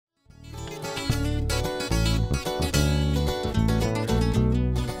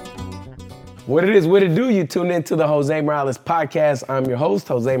What it is, what it do, you tune into the Jose Morales podcast. I'm your host,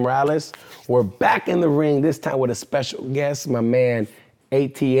 Jose Morales. We're back in the ring, this time with a special guest, my man,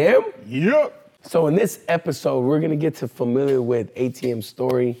 ATM. Yep. So in this episode, we're gonna get to familiar with ATM's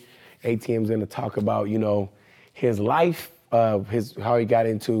story. ATM's gonna talk about, his life, how he got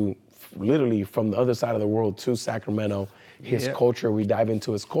into literally from the other side of the world to Sacramento, his culture, we dive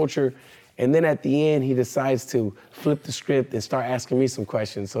into his culture. And then at the end, he decides to flip the script and start asking me some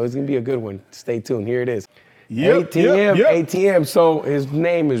questions. So it's gonna be a good one. Stay tuned, here it is. ATM. So his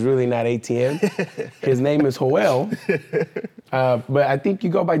name is really not ATM. His name is Joel. But I think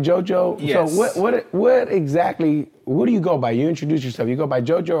you go by JoJo. Yes. So what do you go by? You introduce yourself. You go by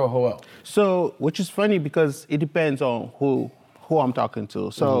JoJo or Joel? So, which is funny because it depends on who I'm talking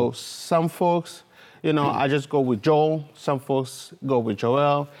to. So some folks, I just go with Joel. Some folks go with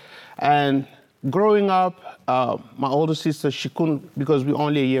Joel. And growing up, my older sister, she couldn't, because we're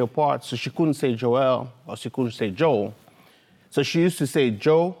only a year apart, so she couldn't say Joel or she couldn't say Joel. So she used to say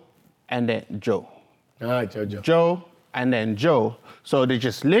Joe and then Joe. JoJo. Joe and then Joe. So they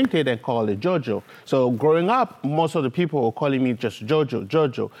just linked it and called it JoJo. So growing up, most of the people were calling me just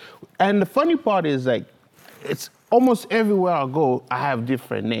JoJo. And the funny part is it's almost everywhere I go, I have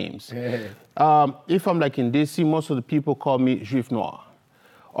different names. If I'm in DC, most of the people call me Juif Noir.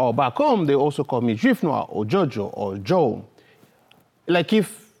 Or back home, they also call me Juif Noir or JoJo or Joe.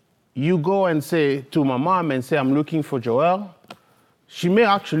 If you go and say to my mom and say, I'm looking for Joel, she may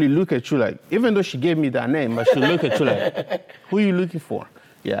actually look at you even though she gave me that name, but she'll look at you who are you looking for?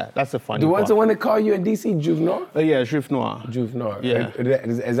 Yeah, that's a funny part. The one that call you in DC, Juif Noir? Yeah, Juif Noir. Juif Noir. Yeah.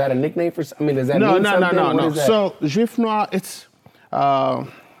 Is that a nickname for, does that mean something? No. So Juif Noir, it's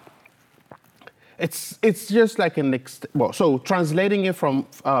just like so translating it from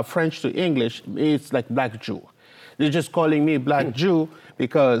French to English, it's like Black Jew. They're just calling me Black Jew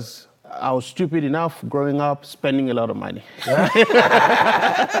because I was stupid enough growing up spending a lot of money.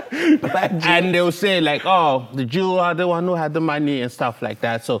 And they'll say the Jew are the one who had the money and stuff like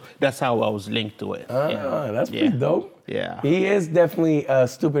that. So that's how I was linked to it. That's pretty dope. Yeah. He is definitely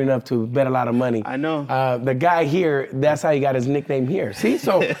stupid enough to bet a lot of money. I know. The guy here, that's how he got his nickname here. See,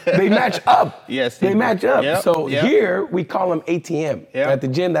 so they match up. Yes. They match up. Yep. So here we call him ATM. Yep. At the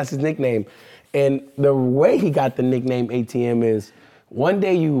gym, that's his nickname. And the way he got the nickname ATM is one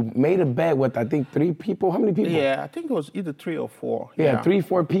day you made a bet with, I think, 3 people. How many people? Yeah, I think it was either 3 or 4. Yeah, 3,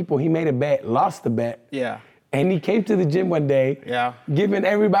 4 people. He made a bet, lost the bet. Yeah. And he came to the gym one day, giving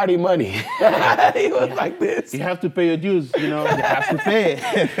everybody money. He was like this. You have to pay your dues, you have to pay.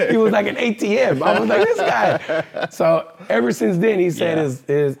 He was like an ATM. I was like, this guy. So ever since then, he said his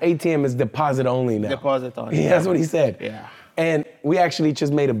ATM is deposit only now. Deposit only. Yeah, that's what he said. Yeah. And we actually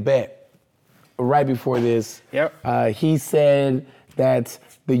just made a bet right before this. Yep. He said that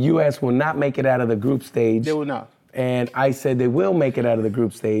the U.S. will not make it out of the group stage. They will not. And I said they will make it out of the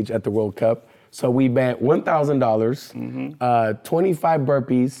group stage at the World Cup. So we bet $1,000, 25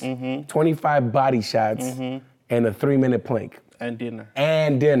 burpees, 25 body shots, and a 3-minute plank. And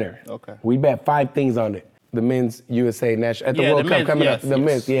dinner. Okay. We bet 5 things on it. The men's USA national at the World Cup coming up. The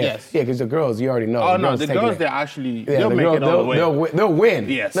men's, because the girls, you already know. Oh no, the girls they actually they'll make it all the way. They'll win.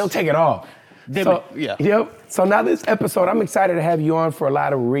 Yes. They'll take it all. Yep. So now this episode, I'm excited to have you on for a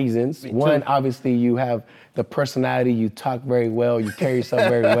lot of reasons. One, obviously, you have the personality. You talk very well. You carry yourself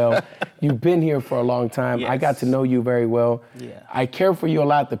very well. You've been here for a long time. Yes. I got to know you very well. Yeah. I care for you a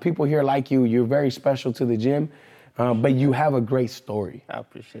lot. The people here like you. You're very special to the gym. But you have a great story. I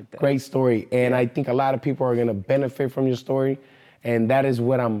appreciate that. Great story. And I think a lot of people are going to benefit from your story. And that is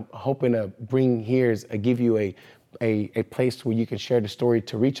what I'm hoping to bring here is give you a place where you can share the story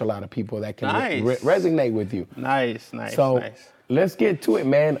to reach a lot of people that can resonate with you. Nice. So let's get to it,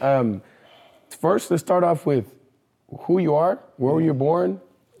 man. First, let's start off with who you are, where were you born,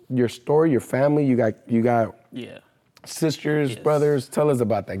 your story, your family. You got sisters, brothers. Tell us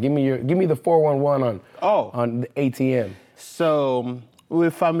about that. Give me the 411 on the ATM. So we're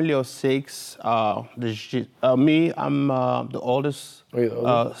a family of 6. Me, I'm the oldest.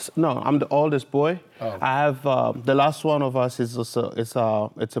 No, I'm the oldest boy. Oh. I have the last one of us is it's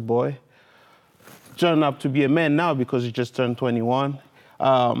a boy. Turned up to be a man now because he just turned 21.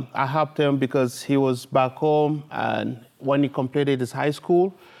 I helped him because he was back home, and when he completed his high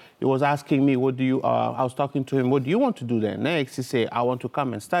school, he was asking me, I was talking to him, what do you want to do then next? He said, I want to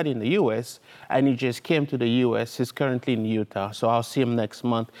come and study in the U.S. And he just came to the U.S. He's currently in Utah, so I'll see him next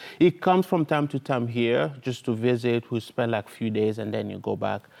month. He comes from time to time here just to visit. We spend a few days and then you go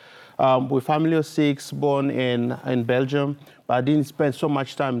back. We're family of 6, born in Belgium, but I didn't spend so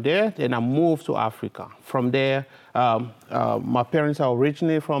much time there. Then I moved to Africa. From there, my parents are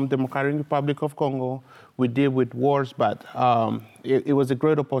originally from Democratic Republic of Congo. We deal with wars, but it was a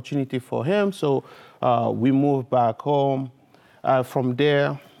great opportunity for him. So we moved back home. From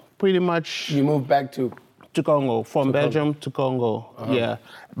there, pretty much. You moved back to Congo, from Belgium to Congo. Yeah,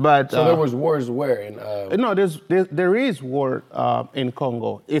 but so there was wars where in no, there is war in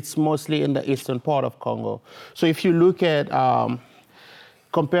Congo. It's mostly in the eastern part of Congo. So if you look at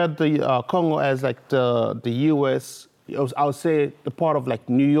compare the Congo as like the U.S., I would say the part of like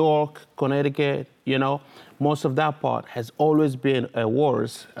New York, Connecticut, you know, most of that part has always been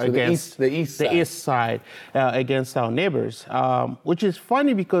wars against the east side against our neighbors, which is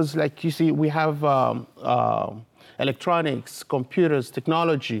funny because, like you see, we have electronics, computers,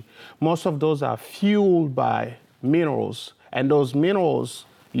 technology. Most of those are fueled by minerals, and those minerals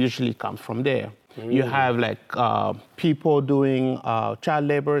usually come from there. You have like people doing child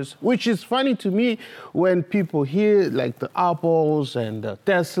labors, which is funny to me when people hear like the Apples and the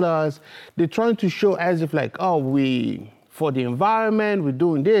Teslas. They're trying to show as if like, oh, for the environment, we're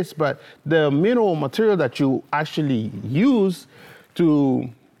doing this, but the mineral material that you actually use to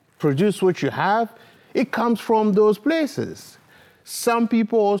produce what you have, it comes from those places. Some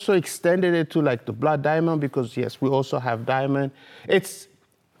people also extended it to like the blood diamond because yes, we also have diamond. It's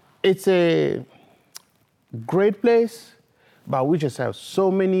a great place, but we just have so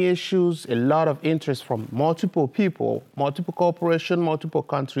many issues, a lot of interest from multiple people, multiple corporations, multiple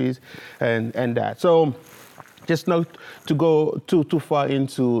countries, and that. So just not to go too far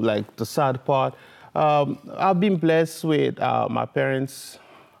into like the sad part. I've been blessed with my parents.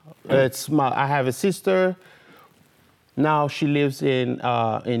 I have a sister. Now she lives in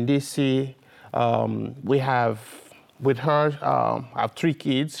DC. We have. With her, I have 3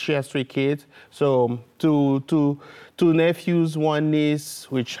 kids. She has 3 kids. So two nephews, 1 niece,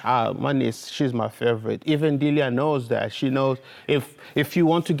 which my niece, she's my favorite. Even Delia knows that. She knows if you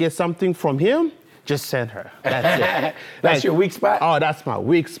want to get something from him, just send her. That's it. That's your weak spot? Oh, that's my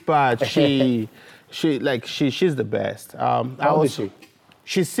weak spot. She's the best. How old is she?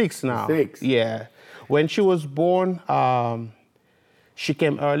 She's 6 now. 6? Yeah. When she was born, she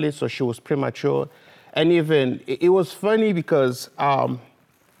came early, so she was premature. And even, it was funny because, not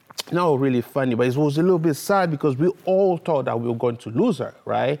really funny, but it was a little bit sad because we all thought that we were going to lose her,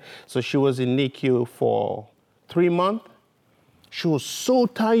 right? So she was in NICU for 3 months. She was so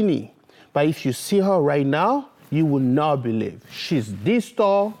tiny. But if you see her right now, you will not believe. She's this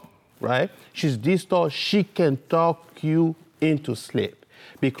tall, right? She's this tall. She can talk you into sleep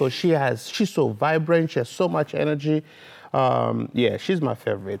because she's so vibrant. She has so much energy. Yeah, she's my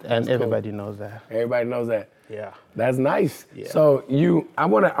favorite, and everybody knows that. Everybody knows that. Yeah, that's nice. Yeah. So I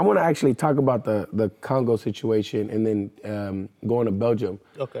wanna actually talk about the Congo situation and then going to Belgium.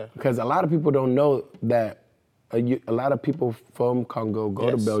 Okay. Because a lot of people don't know that a lot of people from Congo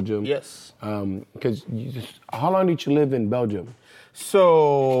go to Belgium. Yes. Because how long did you live in Belgium?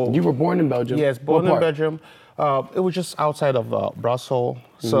 So you were born in Belgium. Yes, born in Belgium. It was just outside of Brussels.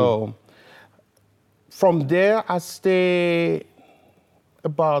 Mm-hmm. So. From there, I stayed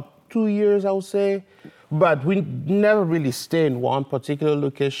about 2 years, I would say. But we never really stayed in one particular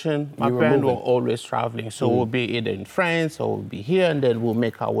location. My parents were always traveling. So we'll be either in France or we'll be here, and then we'll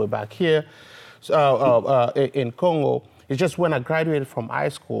make our way back here in Congo. It's just when I graduated from high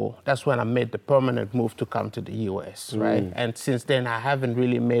school, that's when I made the permanent move to come to the U.S., right? And since then, I haven't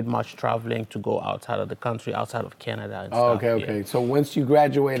really made much traveling to go outside of the country, outside of Canada and stuff. Okay. Yeah. So once you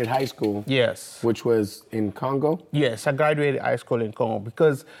graduated high school, yes, which was in Congo? Yes, I graduated high school in Congo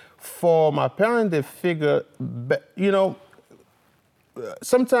because for my parents, they figure,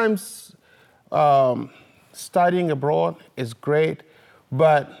 sometimes studying abroad is great,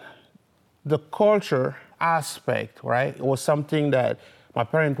 but the culture aspect, right, it was something that my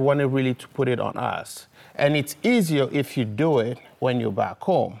parents wanted really to put it on us. And it's easier if you do it when you're back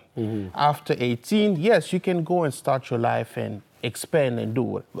home. Mm-hmm. After 18, yes, you can go and start your life and expand and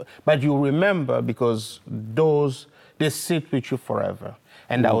do it. But you remember because they sit with you forever.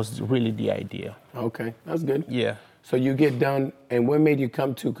 And that was really the idea. Okay, that's good. Yeah. So you get done, and what made you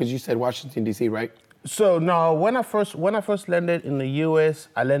come to, because you said Washington, D.C., right? So now, when I first landed in the U.S.,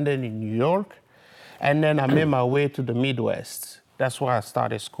 I landed in New York. And then I made my way to the Midwest. That's where I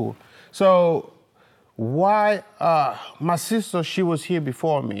started school. So my sister, she was here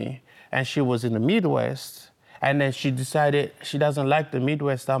before me, and she was in the Midwest. And then she decided she doesn't like the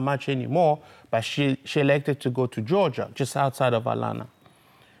Midwest that much anymore, but she elected to go to Georgia, just outside of Atlanta.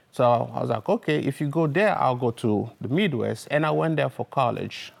 So I was like, okay, if you go there, I'll go to the Midwest. And I went there for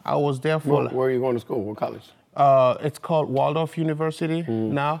college. I was there for... Where are you going to school? What college? It's called Waldorf University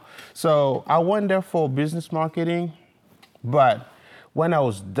now. So I went there for business marketing, but when I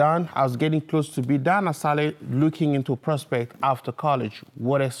was done, I was getting close to be done. I started looking into prospect after college.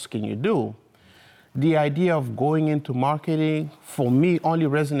 What else can you do? The idea of going into marketing, for me, only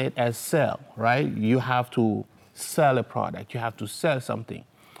resonate as sell, right? You have to sell a product. You have to sell something.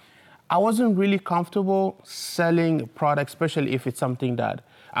 I wasn't really comfortable selling a product, especially if it's something that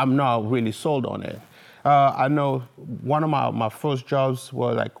I'm not really sold on it. I know one of my first jobs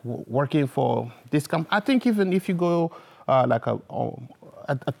were like working for this company. I think even if you go at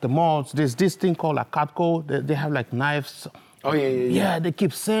the malls, there's this thing called a Cutco. They have like knives. Oh, yeah. Yeah, they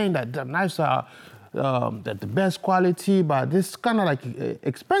keep saying that the knives are the best quality, but this kind of like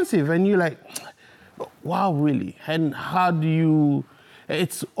expensive. And you're like, wow, really? And how do you...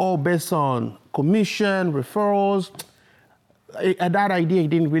 It's all based on commission, referrals. That idea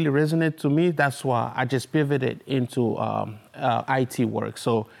didn't really resonate to me. That's why I just pivoted into IT work.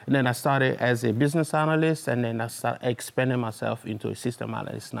 So and then I started as a business analyst, and then I started expanding myself into a system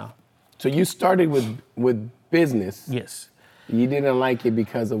analyst now. So you started with business. Yes. You didn't like it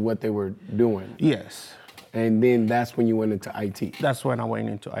because of what they were doing. Yes. And then that's when you went into IT. That's when I went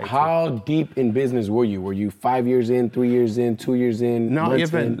into IT. How deep in business were you? Were you 5 years in, 3 years in, 2 years in? No,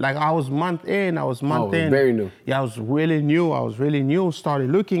 even like I was month in. Very new. Yeah, I was really new.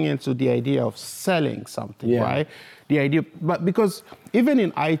 Started looking into the idea of selling something, right? The idea, but because even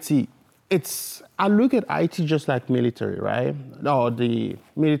in IT, I look at IT just like military, right? Or the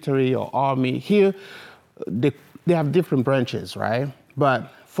military or army. Here, they have different branches, right?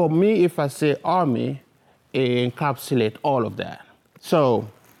 But for me, if I say army, it encapsulates all of that. So,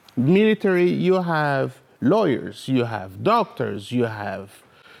 military, you have lawyers, you have doctors, you have,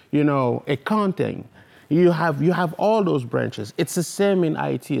 accounting. You have all those branches. It's the same in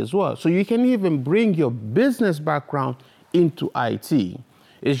IT as well. So you can even bring your business background into IT.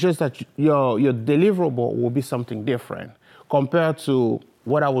 It's just that your deliverable will be something different compared to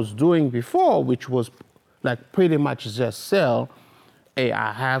what I was doing before, which was like pretty much just sell. Hey,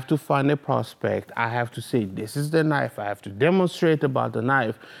 I have to find a prospect. I have to say, this is the knife. I have to demonstrate about the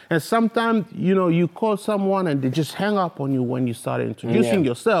knife. And sometimes, you call someone and they just hang up on you when you start introducing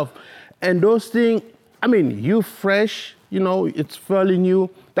yourself. And those things, you fresh, it's fairly new.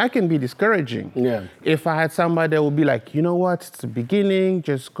 That can be discouraging. Yeah. If I had somebody that would be like, you know what, it's the beginning,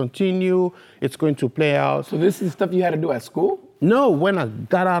 just continue. It's going to play out. So this is stuff you had to do at school? No, when I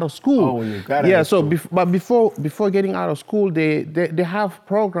got out of school. Oh, when you got out of school. But before getting out of school, they have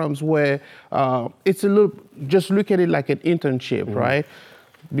programs where it's just look at it like an internship, right?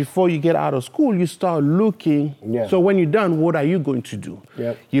 Before you get out of school, you start looking. Yeah. So when you're done, what are you going to do?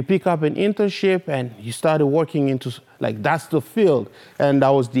 Yep. You pick up an internship and you started working into, that's the field. And that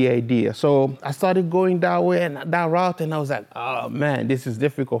was the idea. So I started going that way and that route, and I was like, oh man, this is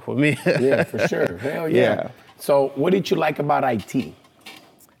difficult for me. Yeah, for sure. Hell yeah. So what did you like about IT?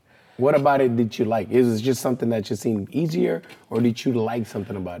 What about it did you like? Is it just something that just seemed easier, or did you like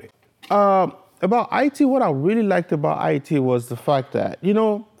something about it? About IT, what I really liked about IT was the fact that,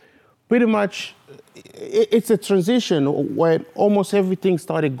 pretty much it's a transition where almost everything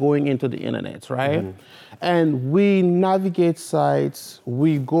started going into the internet, right? Mm-hmm. And we navigate sites,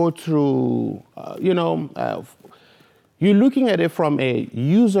 we go through, you're looking at it from a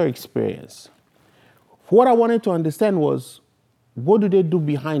user experience. What I wanted to understand was, what do they do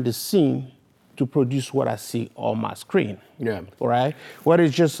behind the scene to produce what I see on my screen? Yeah. All right? What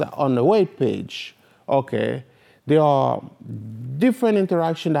is just on the web page? Okay. There are different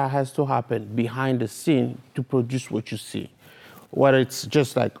interaction that has to happen behind the scene to produce what you see. Whether it's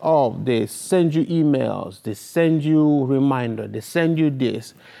just like, they send you emails, they send you reminder, they send you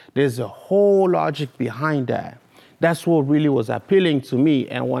this. There's a whole logic behind that. That's what really was appealing to me.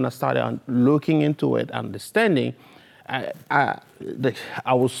 And when I started looking into it, understanding, I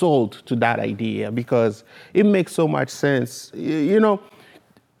was sold to that idea because it makes so much sense, and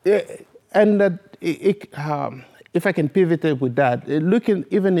that if I can pivot it with that, looking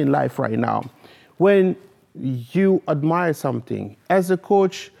even in life right now, when you admire something, as a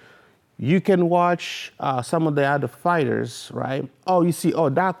coach, you can watch some of the other fighters, right? You see,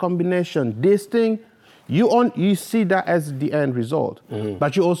 that combination, this thing, you see that as the end result. Mm-hmm.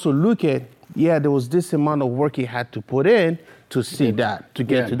 But you also look at, there was this amount of work he had to put in to see that, to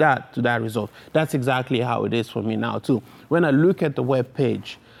get to that result. That's exactly how it is for me now too. When I look at the web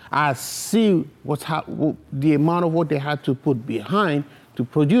page, I see the amount of what they had to put behind to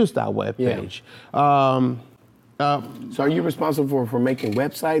produce that web page. So are you responsible for making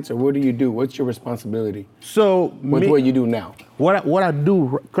websites, or what do you do? What's your responsibility So with what you do now? What I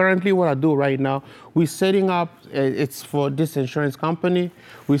do currently, what I do right now, we're setting up. It's for this insurance company.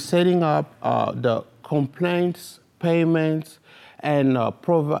 We're setting up the complaints, payments, and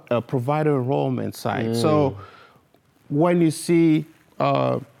provider enrollment side. So when you see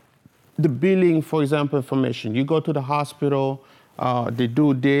the billing, for example, information, you go to the hospital, they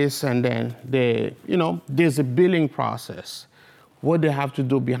do this, and then there's a billing process. What they have to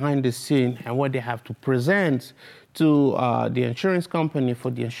do behind the scene and what they have to present to the insurance company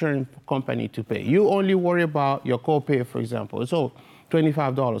for the insurance company to pay. You only worry about your copay, for example. It's $25,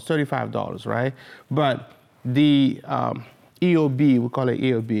 $35, right? But the EOB, we call it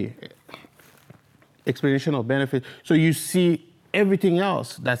EOB, explanation of benefit. So you see everything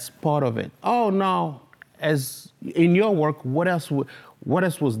else that's part of it. Oh, now, as in your work, what else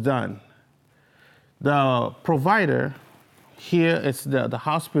was done? The provider, here it's the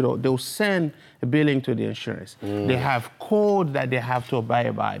hospital, they'll send a billing to the insurance. They have code that they have to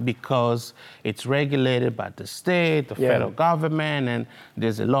abide by because it's regulated by the state, the federal government, and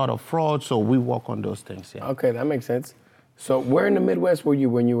there's a lot of fraud, so we work on those things. Yeah. Okay, that makes sense. So where in the Midwest were you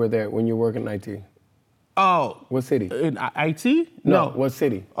when you were there, when you were working in IT? Oh. What city? In IT? No. What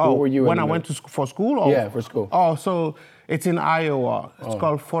city? Oh, Where were you when I went for school? Or? Yeah, for school. Oh, so it's in Iowa. It's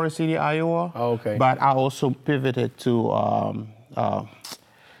called Forest City, Iowa. Oh, okay. But I also pivoted to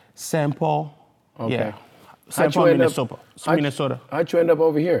St. Paul. Okay. Yeah. St. Paul, Minnesota. How'd you end up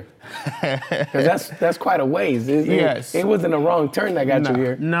over here? Because that's quite a ways. Yes. It wasn't a wrong turn that got you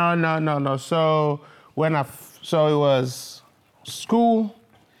here. No. So it was school.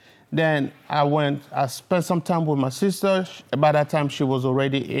 Then I spent some time with my sister. By that time, she was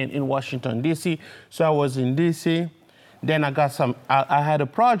already in Washington, D.C. So I was in D.C. Then I had a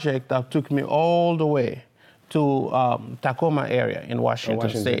project that took me all the way to Tacoma area in Washington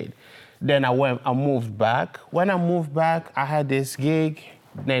State. Then I moved back. When I moved back, I had this gig.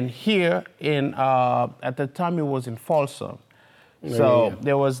 Then here at the time it was in Folsom. So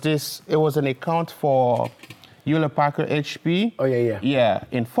there was it was an account for Hewlett Packard HP. Oh, yeah. Yeah,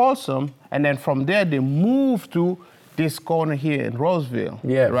 in Folsom. And then from there, they moved to this corner here in Roseville.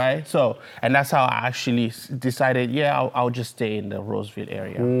 Yeah. Right? So, and that's how I actually decided, I'll just stay in the Roseville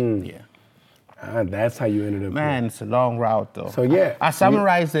area. Yeah. That's how you ended up Man, here. it's a long route, though. So, yeah. I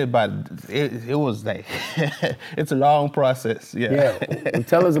summarized it, but it was like, it's a long process. Yeah. Yeah. Well,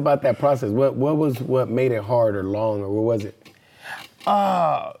 tell us about that process. What made it hard or long, or what was it?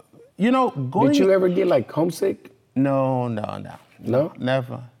 Did you ever get like homesick? No. No?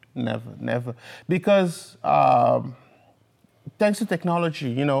 Never. Because thanks to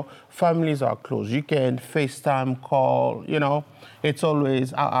technology, families are close. You can FaceTime call, it's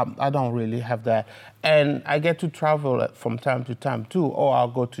always, I don't really have that. And I get to travel from time to time too. Or I'll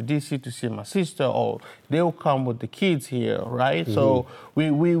go to DC to see my sister, or they'll come with the kids here, right? Mm-hmm. So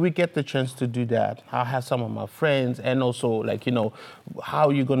we get the chance to do that. I have some of my friends, and also how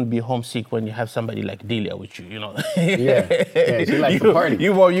are you going to be homesick when you have somebody like Delia with you, Yeah, she likes to party.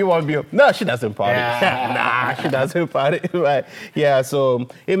 You won't be, no, she doesn't party. Nah, she doesn't party, right? Yeah, so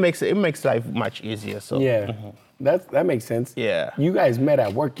it makes life much easier, so. Yeah. Mm-hmm. That makes sense. Yeah. You guys met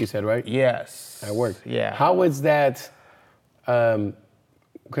at work, you said, right? Yes. At work. Yeah. How is that?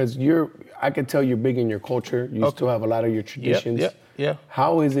 Because I can tell you're big in your culture. You still have a lot of your traditions. Yeah.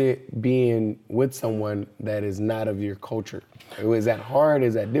 How is it being with someone that is not of your culture? Is that hard?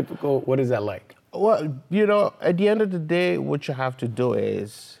 Is that difficult? What is that like? Well, at the end of the day, what you have to do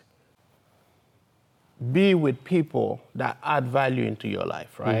is be with people that add value into your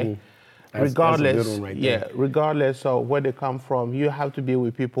life, right? Mm-hmm. That's a good one right there. Regardless of where they come from, you have to be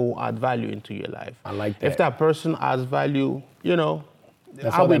with people who add value into your life. I like that. If that person adds value,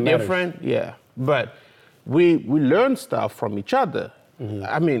 that's are we that different? Yeah. But we learn stuff from each other. Mm-hmm.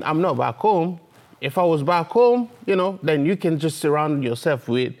 I mean, I'm not back home. If I was back home, then you can just surround yourself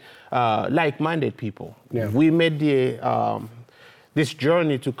with like-minded people. Yeah. We made this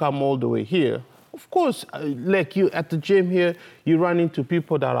journey to come all the way here. Of course, like you at the gym here, you run into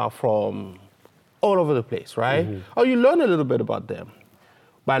people that are from all over the place, right? Mm-hmm. Or you learn a little bit about them.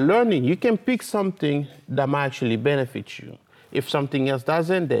 By learning, you can pick something that might actually benefit you. If something else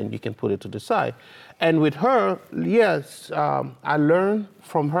doesn't, then you can put it to the side. And with her, yes, I learned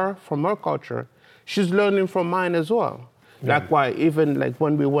from her culture. She's learning from mine as well. Yeah. That's why even like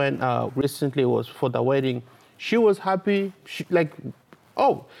when we went recently, it was for the wedding, she was happy.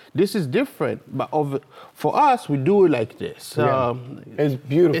 oh, this is different. But for us, we do it like this. Yeah. It's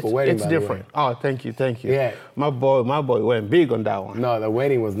beautiful wedding, It's by the different. way. Oh, thank you. Yeah. My boy went big on that one. No, the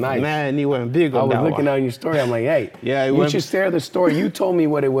wedding was nice. Man, he went big on that one. I was looking on your story. I'm like, hey, Yeah, you should share the story. You told me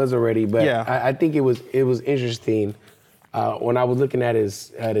what it was already, but Yeah. I think it was interesting. When I was looking at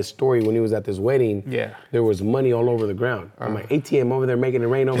his story when he was at this wedding, Yeah. there was money all over the ground. I'm like, ATM over there making it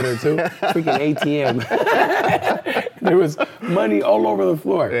rain over there too? Freaking ATM. There was money all over the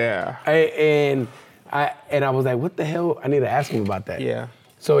floor. Yeah. And I was like, what the hell? I need to ask him about that. Yeah.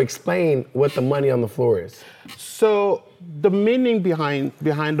 So explain what the money on the floor is. So the meaning behind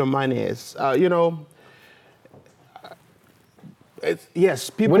the money is, yes,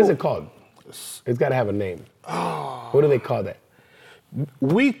 people. What is it called? It's got to have a name. What do they call that?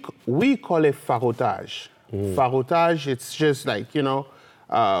 We call it farotage. Farotage, it's just like,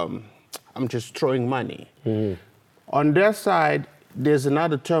 I'm just throwing money. On their side, there's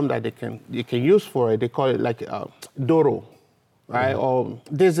another term that they can use for it. They call it like doro, right? Or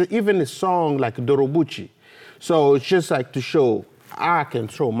there's even a song like Dorobuchi. So it's just like to show I can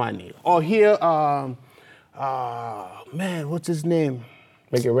throw money. Or here, man, what's his name?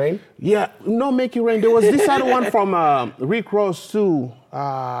 Make it rain? Yeah, no, Make It Rain. There was this other one from Rick Ross too.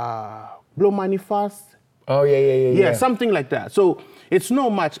 Blow Money Fast. Oh yeah. Yeah, something like that. So it's not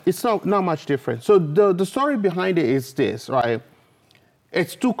much different. So the story behind it is this, right?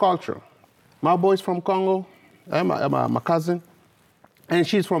 It's two culture. My boy's from Congo, my cousin, and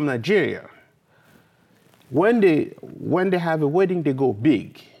she's from Nigeria. When they have a wedding, they go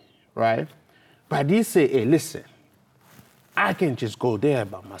big, right? But they say, hey, listen, I can just go there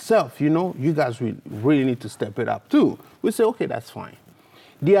by myself, you guys really need to step it up too. We say, okay, that's fine.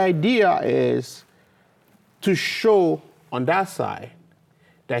 The idea is to show on that side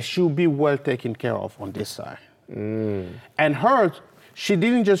that she'll be well taken care of on this side. And her, she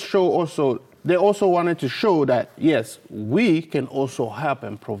didn't just show also, they also wanted to show that, yes, we can also help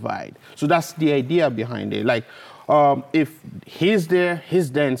and provide. So that's the idea behind it. Like, if he's there, he's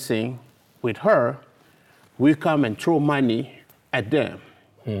dancing with her, we come and throw money at them.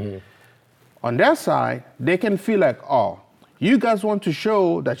 On their side, they can feel like, oh, you guys want to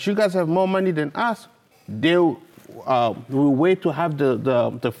show that you guys have more money than us. They'll will wait to have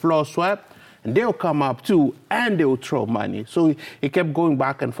the floor swept, and they'll come up too, and they'll throw money. So it kept going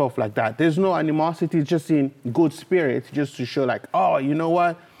back and forth like that. There's no animosity, just in good spirit, just to show like, oh, you know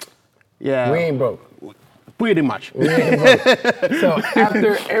what? Yeah. We ain't broke. Pretty much. We ain't broke. So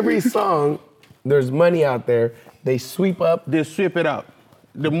after every song, there's money out there. They sweep up. They sweep it up.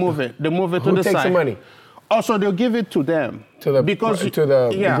 They move it to Who the takes side. the money? Also, they'll give it to them. To the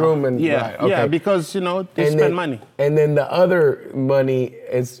groom and yeah, right, okay. yeah, because they spend money. And then the other money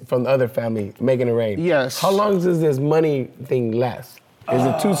is from the other family, making it rain. Yes. How long does this money thing last? Is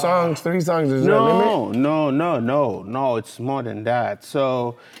it 2 songs, 3 songs? Is there a limit? No. It's more than that.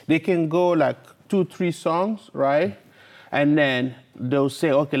 So they can go like 2, 3 songs, right? And then they'll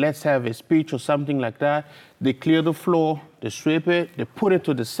say, okay, let's have a speech or something like that. They clear the floor, they sweep it, they put it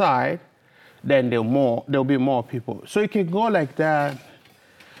to the side. Then there'll be more people. So it can go like that.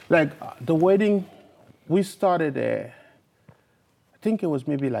 Like the wedding, we started I think it was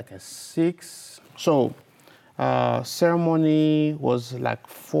maybe like a 6. So ceremony was like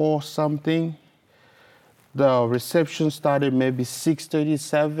 4 something. The reception started maybe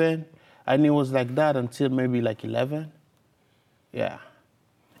 6:37, and it was like that until maybe like 11. Yeah.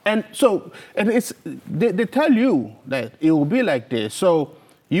 And so, they tell you that it will be like this. So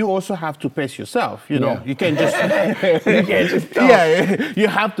you also have to pace yourself, Yeah. You can't just, You can't just go. yeah, you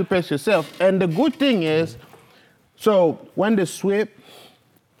have to pace yourself. And the good thing is, so when they sweep,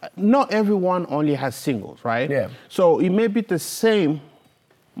 not everyone only has singles, right? Yeah. So it may be the same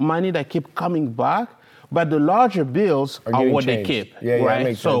money that keep coming back, but the larger bills are getting what changed. they keep, Yeah, right? that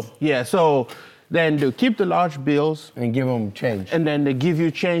makes so sense. so then they keep the large bills, And give them change. and then they give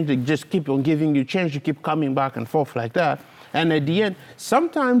you change. They just keep on giving you change. You keep coming back and forth like that. And at the end,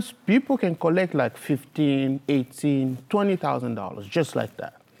 sometimes people can collect like $15,000, $18,000, $20,000 just like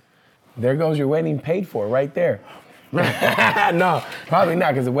that. There goes your wedding paid for right there. No, probably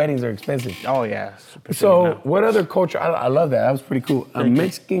not, because the weddings are expensive. Oh yeah. So what other culture? I love that. That was pretty cool. A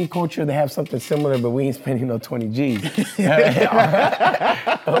Mexican culture, they have something similar, but we ain't spending no 20 G's.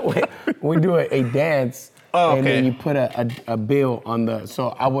 We do a dance, and then you put a bill on the.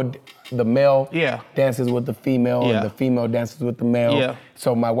 So the male dances with the female, and the female dances with the male. Yeah.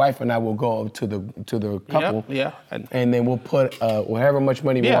 So my wife and I will go to the couple. Yeah. And then we'll put however much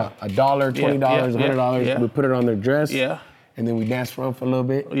money we want, $1, $20, $100. Yeah. We put it on their dress. Yeah. And then we dance for them for a little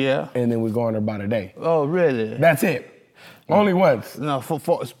bit. Yeah. And then we go on about a day. Oh, really? That's it. Only once. No,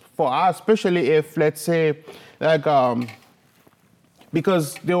 for us, especially if, let's say, like,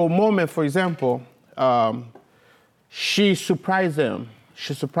 because there were moments, for example, she surprised them.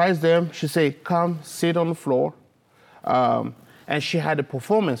 She said, come, sit on the floor. And she had a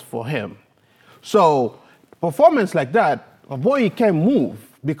performance for him. So, performance like that, a boy, he can't move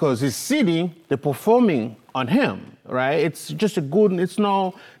because he's sitting, they're performing on him, right? It's just it's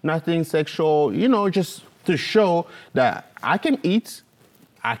nothing sexual, just to show that I can eat,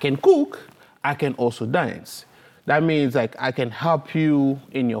 I can cook, I can also dance. That means like I can help you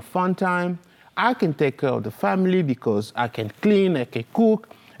in your fun time. I can take care of the family because I can clean, I can cook.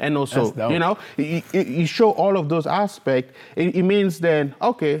 And also, you show all of those aspects. It means then,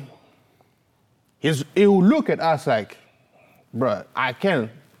 okay, he will look at us like, bruh, I can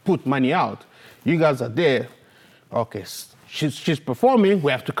put money out. You guys are there. Okay, she's performing.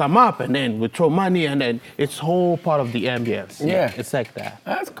 We have to come up, and then we throw money, and then it's whole part of the ambience. Yeah. It's like that.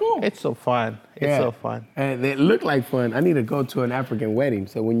 That's cool. It's so fun. It's so fun. And it looked like fun. I need to go to an African wedding.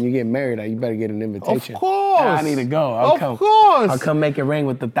 So when you get married, you better get an invitation. Of course. I need to go. Of course. I'll come make it rain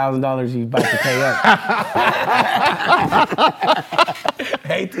with the $1,000 you about to pay up.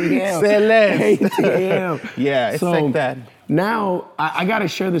 ATM. Say less. ATM. Yeah, it's like that. Now, I got to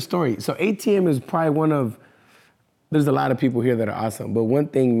share this story. So ATM is probably there's a lot of people here that are awesome. But one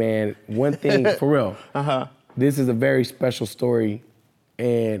thing, for real, this is a very special story.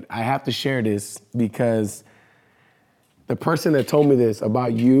 And I have to share this because the person that told me this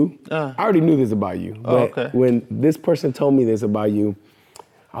about you, I already knew this about you. But when this person told me this about you,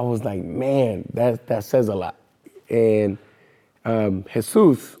 I was like, man, that says a lot. And Jesus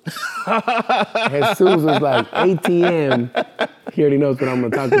was like, ATM, he already knows what I'm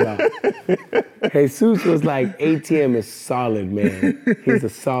gonna talk about. Jesus was like, ATM is solid, man. He's a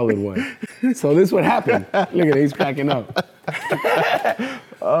solid one. So this is what happened. Look at it, he's cracking up.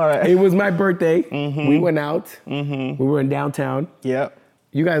 All right. It was my birthday. We went out. We were in downtown. Yep.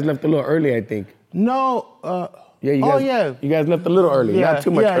 You guys left a little early, I think. No. You guys left a little early, not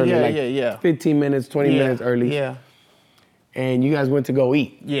too much early. Yeah. 15 minutes, 20 minutes early. Yeah. And you guys went to go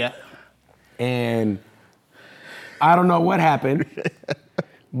eat. Yeah. And I don't know what happened,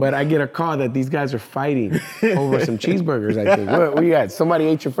 but I get a call that these guys are fighting over some cheeseburgers, I think. What you got? Somebody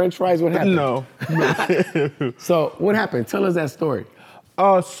ate your French fries? What happened? No. So what happened? Tell us that story.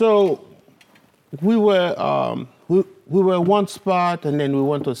 So we were we were one spot, and then we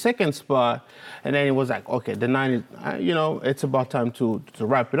went to a second spot, and then it was like, okay, the night is, it's about time to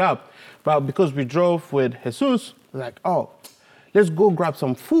wrap it up. But because we drove with Jesus, like, let's go grab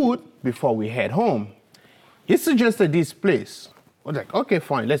some food before we head home. He suggested this place. I was like, okay,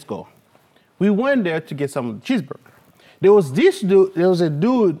 fine, let's go. We went there to get some cheeseburger. There was a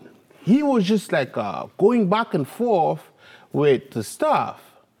dude, he was just like going back and forth with the stuff.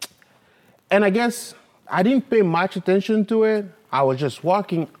 And I guess I didn't pay much attention to it. I was just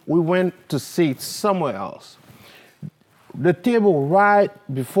walking. We went to sit somewhere else. The table right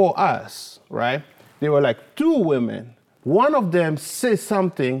before us, right? There were like two women. One of them said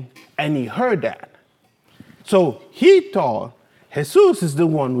something, and he heard that. So he thought Jesus is the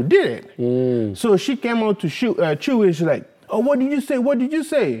one who did it. So she came out to Chewy, and she's like, "Oh, what did you say? What did you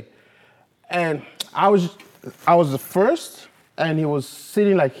say?" And I was the first, and he was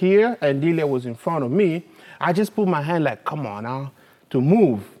sitting like here, and Delia was in front of me. I just put my hand like, come on now, to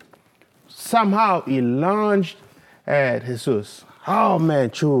move. Somehow he lunged at Jesus. Oh man,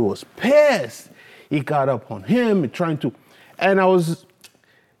 Chewy was pissed. He got up on him, and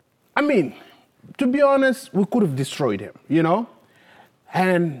to be honest, we could have destroyed him,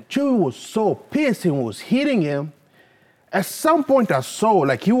 And Chewy was so pissed and was hitting him. At some point I saw,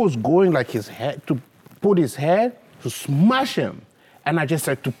 like he was going like his head, to put his head to smash him. And I just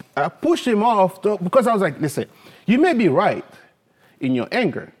had to push him off because I was like, listen, you may be right in your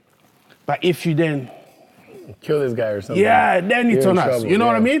anger, but if you then kill this guy or something. Yeah, then it's on us. Trouble, you know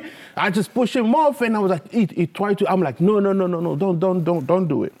what I mean? I just pushed him off, and I was like, he tried to. I'm like, no, don't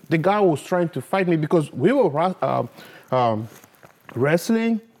do it. The guy was trying to fight me because we were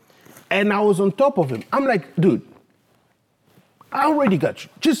wrestling, and I was on top of him. I'm like, dude, I already got you.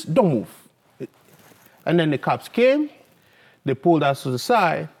 Just don't move. And then the cops came. They pulled us to the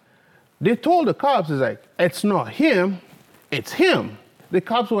side. They told the cops, it's not him, it's him. The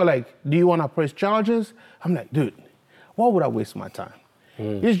cops were like, do you want to press charges? I'm like, dude, why would I waste my time?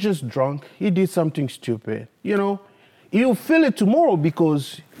 He's just drunk. He did something stupid. He'll feel it tomorrow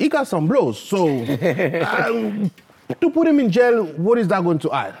because he got some blows. So to put him in jail, what is that going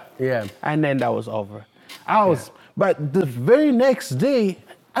to add? Yeah. And then that was over. But the very next day,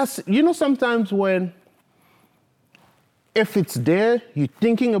 sometimes when if it's there, you're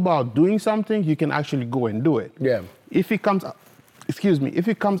thinking about doing something, you can actually go and do it. Yeah. If it comes, if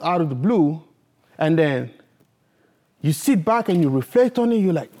it comes out of the blue, and then you sit back and you reflect on it,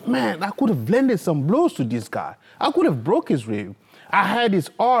 you're like, man, I could have landed some blows to this guy. I could have broke his rib. I had his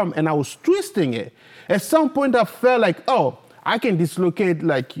arm and I was twisting it. At some point I felt like, oh, I can dislocate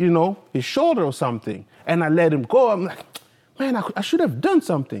like, his shoulder or something. And I let him go. I'm like, man, I should have done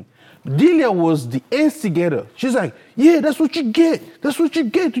something. Delia was the instigator. She's like, yeah, that's what you get. That's what you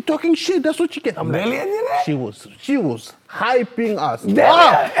get. You're talking shit. That's what you get. I'm like, Delia did that? She was hyping us.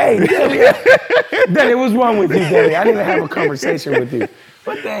 Delia, hey, Delia. Delia, what's wrong with you, Delia? I need to have a conversation with you.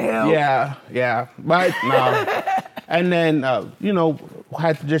 What the hell? Yeah. But no. And then,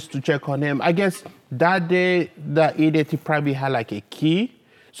 had just to check on him. I guess that day, that idiot, he probably had like a key.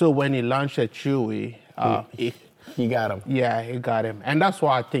 So when he launched at Chewy, he got him. Yeah, he got him. And that's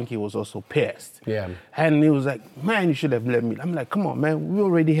why I think he was also pissed. Yeah. And he was like, man, you should have let me. I'm like, come on, man.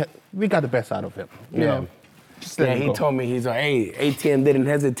 We got the best out of him. You know? Just let him he go. told me, he's like, hey, ATM didn't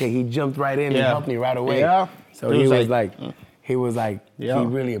hesitate. He jumped right in and helped me right away. Yeah. So he was like, he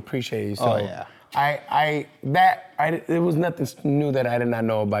really appreciated you. So yeah. There was nothing new that I did not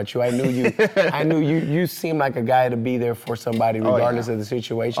know about you. I knew you. I knew you seemed like a guy to be there for somebody regardless of the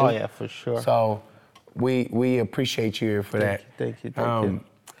situation. Oh yeah, for sure. So we appreciate you for that. Thank you.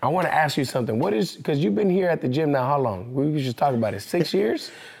 I want to ask you something. Because you've been here at the gym now, how long? We was just talking about it. 6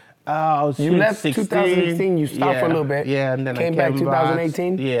 years? You left 2016, you stopped for a little bit. Yeah, and then came back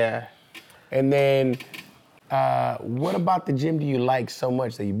 2018? Yeah. And then what about the gym do you like so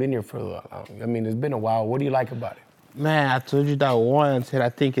much that you've been here for a while? I mean, it's been a while. What do you like about it? Man, I told you that once, and I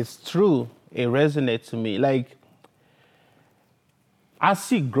think it's true. It resonates to me. Like, I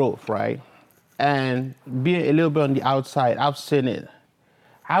see growth, right? And being a little bit on the outside, I've seen it.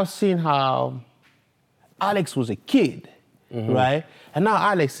 I've seen how Alex was a kid, right? And now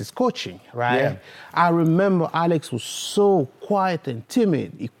Alex is coaching, right? Yeah. I remember Alex was so quiet and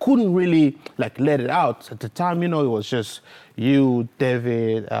timid. He couldn't really let it out. At the time, it was just you,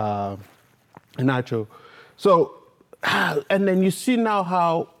 David, Nacho. So, and then you see now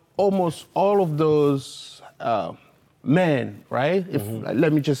how almost all of those men, right?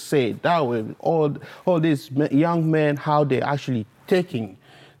 Let me just say it that way. All these young men, how they're actually taking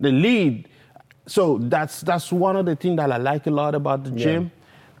the lead. So that's one of the things that I like a lot about the gym.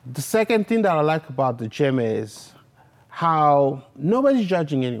 The second thing that I like about the gym is how nobody's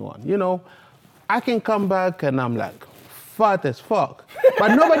judging anyone. I can come back and I'm like, fat as fuck.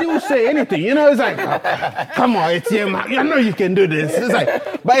 But nobody will say anything. It's like, come on, ATM, I know you can do this. It's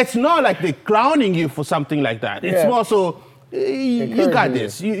like, but it's not like they're clowning you for something like that. It's more so, you got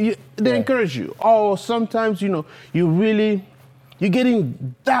this. They encourage you. Or sometimes, you're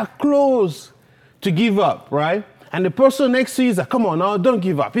getting that close to give up, right? And the person next to you is like, come on, now, don't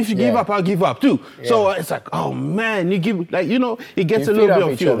give up. If you give up, I'll give up too. Yeah. So it's like, oh man, you give, it gets a little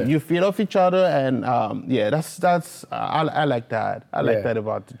bit of fuel. You feed off each other, and that's I like that. I like that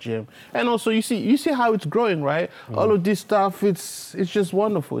about the gym. And also, you see how it's growing, right? All of this stuff, it's just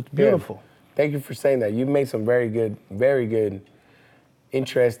wonderful. It's beautiful. Yeah. Thank you for saying that. You made some very good,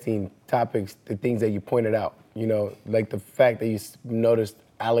 interesting topics, the things that you pointed out. Like the fact that you noticed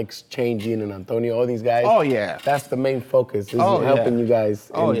Alex changing and Antonio, all these guys. Oh, yeah. That's the main focus, is helping you guys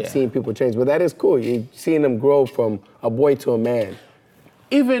and seeing people change. But that is cool. You're seeing them grow from a boy to a man.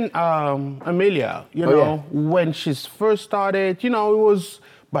 Even Amelia, when she first started, it was,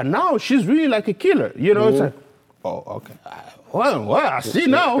 but now she's really like a killer. It's like, oh, okay. Well, I see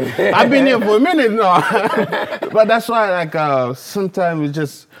now. I've been here for a minute now. But that's why, sometimes it's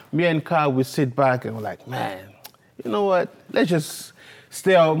just me and Kyle, we sit back and we're like, man, you know what? Let's just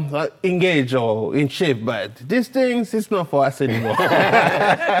stay engaged or in shape. But these things, it's not for us anymore.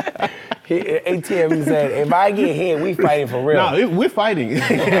 ATM said, if I get hit, we fighting for real. No, we're fighting. If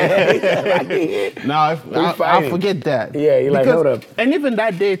I get hit, no, I forget that. Yeah, you're like, hold up. And even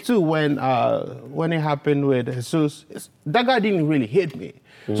that day too, when it happened with Jesus, that guy didn't really hit me.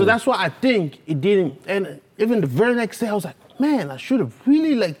 So that's why I think it didn't. And even the very next day, I was like, man, I should have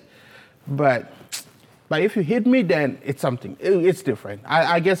really but if you hit me, then it's something. It's different.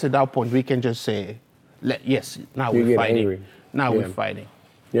 I guess at that point we can just say, yes, now we're fighting. Angry. Now we're fighting.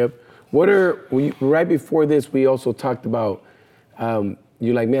 Yep. Right before this, we also talked about,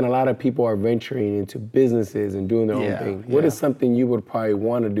 you're like, man, a lot of people are venturing into businesses and doing their own thing. What is something you would probably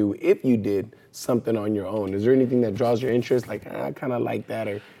want to do if you did something on your own? Is there anything that draws your interest? Like, I kind of like that,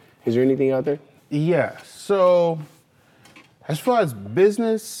 or is there anything out there? Yeah. So as far as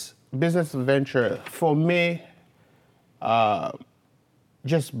business venture, for me,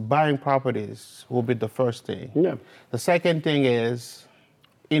 just buying properties will be the first thing. Yeah. The second thing is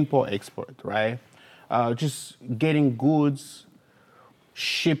import-export, right? Just getting goods,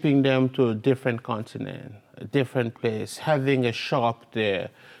 shipping them to a different continent, a different place, having a shop there,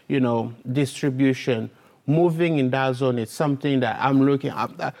 distribution, moving in that zone is something that I'm looking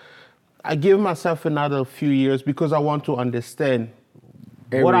at. I give myself another few years because I want to understand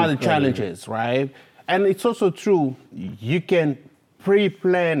what are the challenges, right? And it's also true, you can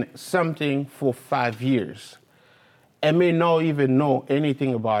pre-plan something for 5 years and may not even know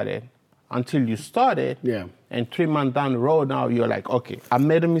anything about it until you start it. Yeah. And 3 months down the road, now you're like, okay, I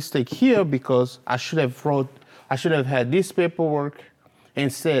made a mistake here because I should have had this paperwork.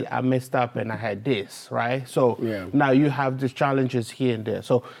 Instead, I messed up and I had this, right? So now you have these challenges here and there.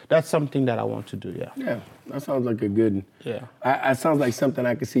 So that's something that I want to do, yeah. Yeah, that sounds like a good. Yeah. It sounds like something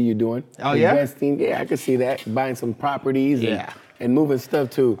I could see you doing. Oh, yeah? Investing. Yeah, I could see that. Buying some properties. Yeah. And moving stuff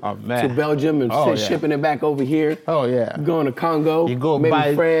to Belgium and shipping it back over here. Oh, yeah. Going to Congo. You go maybe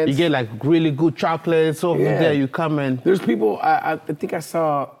buy, France. you get like really good chocolates over there. You come and. There's people, I think I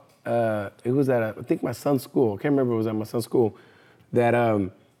saw, it was at, I think my son's school. I can't remember if it was at my son's school. That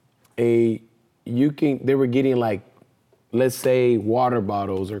they were getting like, let's say water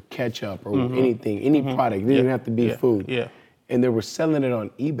bottles or ketchup or anything, any product. It didn't have to be food. Yeah. And they were selling it on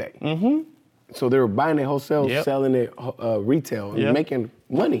eBay. Mm-hmm. So they were buying it wholesale, selling it retail, and making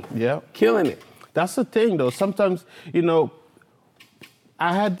money. Yeah. Killing it. That's the thing though. Sometimes,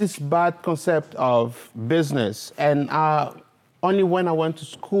 I had this bad concept of business, and only when I went to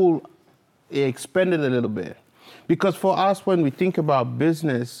school, it expanded a little bit. Because for us, when we think about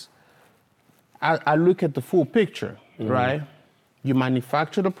business, I look at the full picture, right? You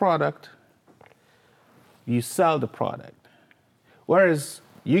manufacture the product, you sell the product. Whereas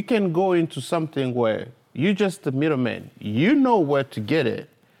you can go into something where you're just the middleman. You know where to get it,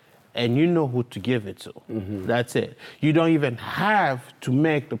 and you know who to give it to. That's it. You don't even have to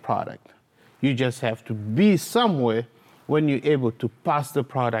make the product. You just have to be somewhere when you're able to pass the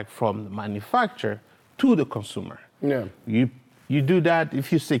product from the manufacturer to the consumer. Yeah. You do that,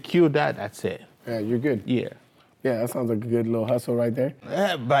 if you secure that, that's it. Yeah, you're good. Yeah. Yeah, that sounds like a good little hustle right there.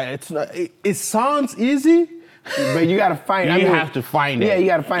 Yeah, but it's not, it sounds easy, but you gotta find it. You have to find it. Yeah, you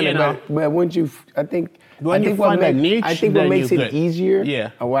gotta find it. But once you, I think when you find that niche, I think what makes it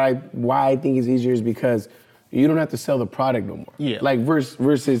easier, why I think it's easier is because you don't have to sell the product no more. Yeah. Like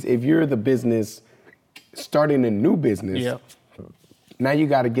versus if you're the business starting a new business, now you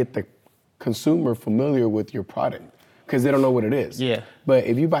gotta get the consumer familiar with your product because they don't know what it is. Yeah. But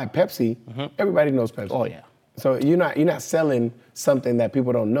if you buy Pepsi, everybody knows Pepsi. Oh yeah. So you're not selling something that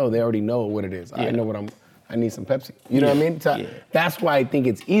people don't know. They already know what it is. I know I need some Pepsi. You know what I mean? So that's why I think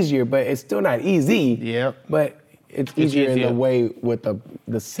it's easier, but it's still not easy. Yeah. But it's easier in the way with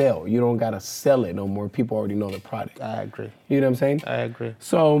the sell. You don't gotta sell it no more. People already know the product. I agree. You know what I'm saying? I agree.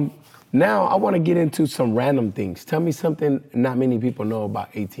 So now I want to get into some random things. Tell me something not many people know about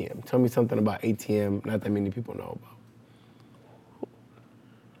ATM. Tell me something about ATM not that many people know about.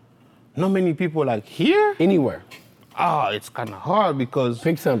 Not many people like here? Anywhere. It's kind of hard because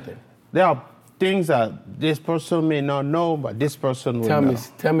Pick something. there are things that this person may not know, but this person will know.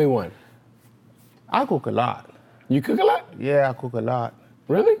 Tell me one. I cook a lot. You cook a lot? Yeah, I cook a lot.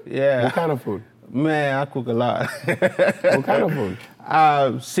 Really? Yeah. What kind of food? Man, I cook a lot. What kind of food?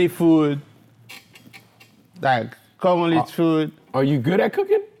 Seafood, like Congolese food. Are you good at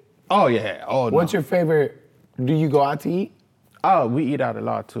cooking? Oh yeah. Oh no. What's your favorite? Do you go out to eat? Oh, we eat out a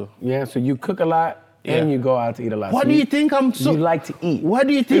lot too. Yeah, so you cook a lot and you go out to eat a lot. What so do you think I'm so? You like to eat. What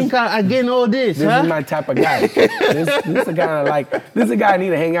do you think I gain all this? This is my type of guy. this a guy this is a guy I need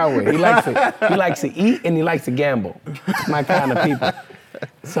to hang out with. He likes to eat and he likes to gamble. My kind of people.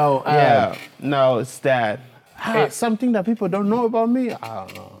 So no, it's that. Something that people don't know about me. I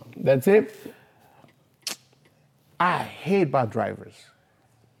don't know. That's it. I hate bad drivers.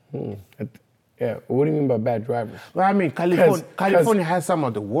 Yeah, what do you mean by bad drivers? Well, I mean, California has some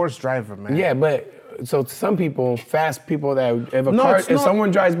of the worst drivers, man. Yeah, but so some people, fast people that if a car, if someone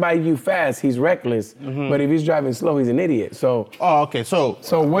drives by you fast, he's reckless. But if he's driving slow, he's an idiot. So. Oh, okay. So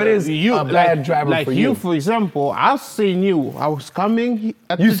what is a bad driver for you? Like you, for example, I've seen you. I was coming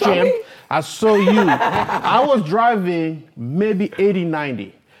at you the saw gym. Me? I saw you. I was driving maybe 80,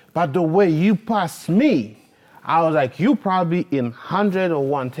 90. But the way you passed me, I was like, you probably in 100 or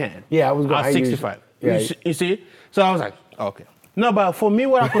 110. Yeah, I was going. I was 65. You see? So I was like, okay. No, but for me,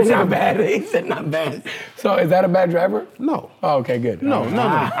 what I consider not bad. He said not bad. So is that a bad driver? No. Oh, okay, good. No.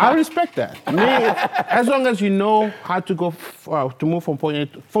 I respect that. Me, as long as you know how to go to move from point A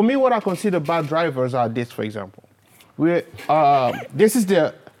to. For me, what I consider bad drivers are this, for example. This is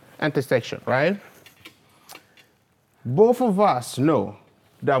the intersection, right? Both of us know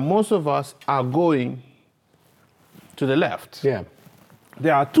that most of us are going to the left. Yeah.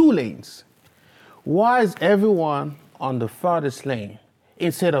 There are 2 lanes. Why is everyone on the farthest lane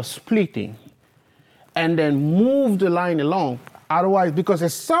instead of splitting and then move the line along? Otherwise, because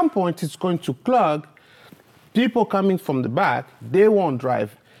at some point it's going to clog, people coming from the back, they won't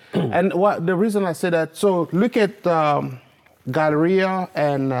drive. And the reason I say that, so look at Galleria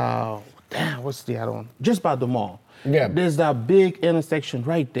and, what's the other one? Just by the mall. Yeah. There's that big intersection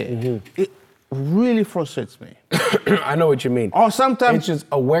right there. Mm-hmm. It really frustrates me. I know what you mean. Or sometimes It's just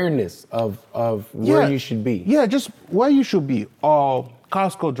awareness of where you should be. Yeah, just where you should be. Or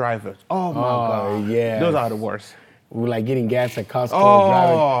Costco drivers. Oh my God. Yeah. Those are the worst. We're like getting gas at Costco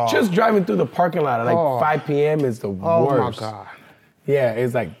Oh. and just driving through the parking lot at like 5 p.m. is the Oh worst. my God. Yeah,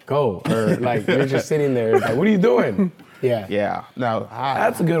 it's like go or like you're just sitting there. It's like, what are you doing? Yeah. Yeah. No.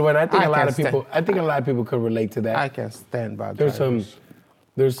 That's a good one. I think I a lot can't of people. I think a lot of people could relate to that. I can stand by There's drivers.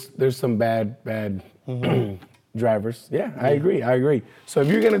 there's some bad drivers. Yeah, I agree. So if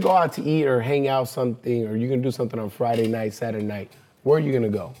you're gonna go out to eat or hang out something, or you're gonna do something on Friday night, Saturday night, where are you gonna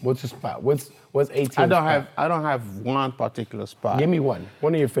go? What's the spot? What's ATM? I don't have one particular spot. Give me one.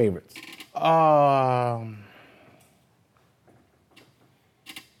 One of your favorites.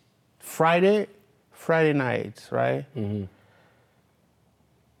 Friday nights, right? Mm-hmm.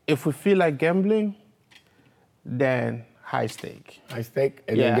 If we feel like gambling, then high stake. High stake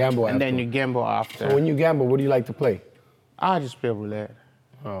and then gamble after. And then you gamble after. So when you gamble, what do you like to play? I just play roulette.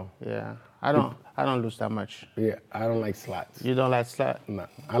 Oh. Yeah. I don't lose that much. Yeah, I don't like slots. You don't like slot? No,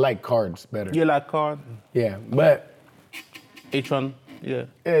 I like cards better. You like card? Yeah, but Each one? Yeah.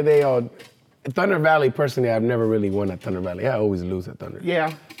 they all. Thunder Valley, personally, I've never really won at Thunder Valley. I always lose at Thunder.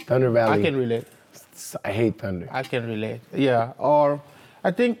 Yeah. Thunder Valley. I can relate. I hate Thunder. I can relate. Yeah. Or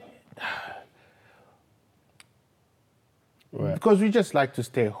I think Right. because we just like to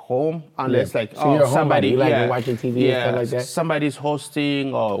stay home unless Yeah. like So you're a homebody. somebody You like watching TV and stuff like that? Somebody's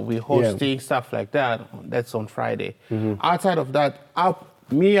hosting or we're hosting stuff like that. That's on Friday. Mm-hmm. Outside of that, I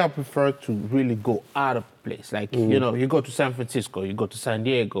prefer to really go out of place. Like Mm-hmm. you go to San Francisco, you go to San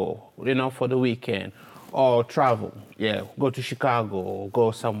Diego, for the weekend, or travel. Yeah, go to Chicago or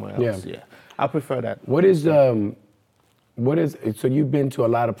go somewhere else. Yeah. Yeah, I prefer that. What is so you've been to a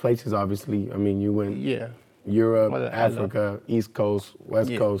lot of places, obviously. I mean, you went Yeah. Europe, Well, I Africa, East Coast, West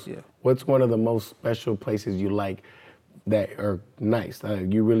Yeah, Coast. yeah. What's one of the most special places you like that are nice,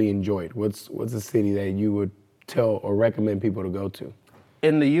 that you really enjoyed? What's a city that you would tell or recommend people to go to?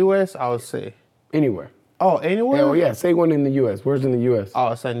 In the U.S., I would say. Anywhere. Oh, anywhere? Oh yeah, say one in the U.S. Where's in the U.S.?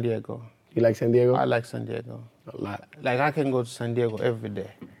 Oh, San Diego. You like San Diego? I like San Diego. A lot. Like I can go to San Diego every day.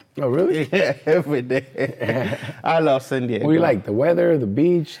 Oh really? Yeah, every day. I love San Diego. What do you like? The weather, the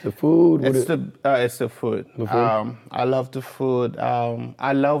beach, the food? It's the food. The food? I love the food.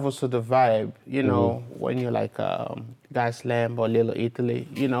 I love also the vibe. When you're like Gaslamp or Little Italy.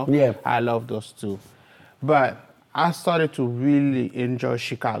 Yeah. I love those too. But I started to really enjoy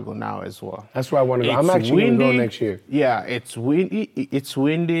Chicago now as well. That's where I want to go. I'm actually going to go next year. Yeah, it's windy. It's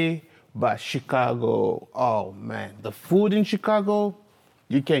windy, but Chicago. Oh man, the food in Chicago,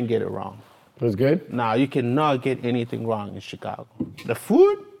 you can't get it wrong. It's good? Now you cannot get anything wrong in Chicago. The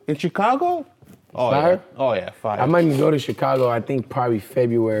food in Chicago, Fire? Yeah. Oh yeah, fire. I might even go to Chicago, I think probably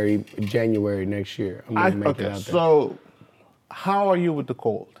February, January next year. I'm going to make it out there. So how are you with the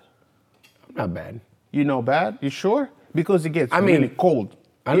cold? Not bad. You know bad? You sure? Because it gets really cold.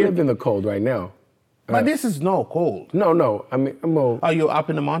 I live in the cold right now. But this is no cold. No. I mean, Are you up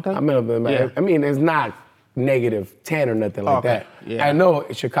in the mountain? I'm in the Yeah. I mean, it's not -10 or nothing like Okay, that. yeah. I know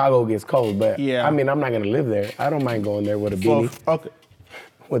Chicago gets cold, but Yeah. I mean, I'm not going to live there. I don't mind going there with a beanie. Okay.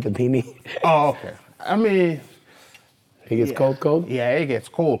 With a beanie. Oh, okay. I mean, It gets cold? yeah, it gets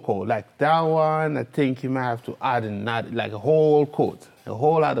cold. Like that one, I think you might have to add like a whole coat, a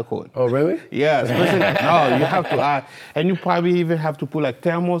whole other coat. Oh, really? Yeah, especially no, you have to add, and you probably even have to put like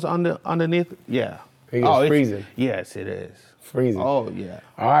thermos underneath. Yeah. It gets freezing. Yes, it is. Freezing. Oh yeah.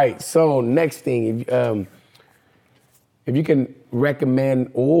 All right, so next thing, if you can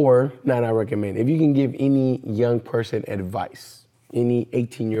recommend not recommend, if you can give any young person advice, any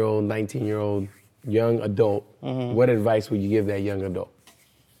 18-year-old, 19-year-old, young adult, what advice would you give that young adult?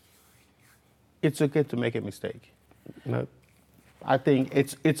 It's okay to make a mistake. No? I think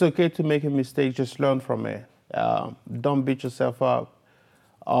it's okay to make a mistake. Just learn from it. Don't beat yourself up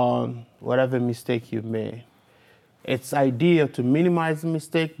on whatever mistake you made. It's ideal to minimize the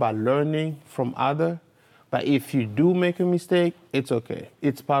mistake by learning from others. But if you do make a mistake, it's okay.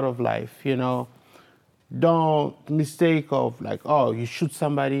 It's part of life. don't mistake of like, oh, you shoot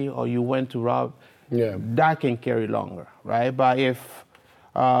somebody or you went to rob. Yeah. That can carry longer, right? But if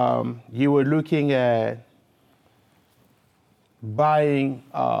you were looking at buying,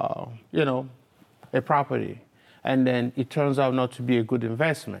 a property, and then it turns out not to be a good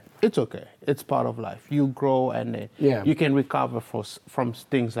investment, it's okay. It's part of life. You grow, and then you can recover from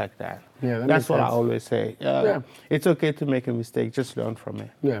things like that. Yeah, that that's makes what I sense. always say. It's okay to make a mistake. Just learn from it.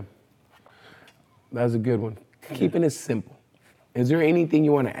 Yeah. That's a good one. Keeping it simple. Is there anything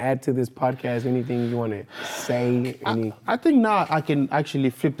you want to add to this podcast? Anything you want to say? I think now I can actually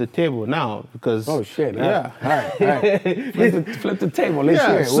flip the table now because. Oh shit! Yeah. All right. Flip the table. Let's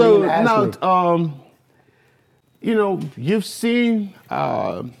hear it. What So are you gonna ask now, me? you've seen.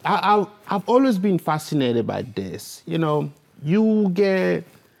 I've always been fascinated by this. You get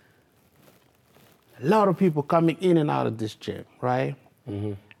a lot of people coming in and out of this gym, right?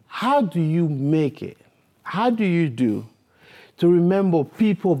 Mm-hmm. How do you make it? How do you do to remember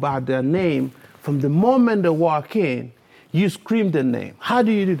people by their name from the moment they walk in? You scream their name. How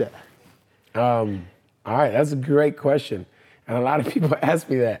do you do that? All right, that's a great question, and a lot of people ask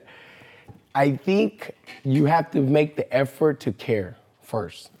me that. I think you have to make the effort to care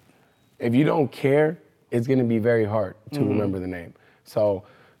first. If you don't care, it's going to be very hard to remember the name. So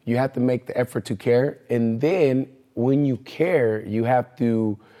you have to make the effort to care, and then when you care, you have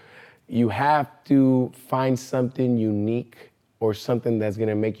to find something unique or something that's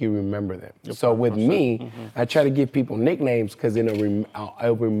gonna make you remember them. So with me, I try to give people nicknames because then I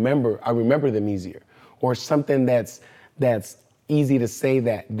remember them easier, or something that's easy to say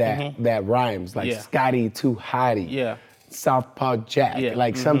that rhymes, like Scotty Too Hottie, Southpaw Jack,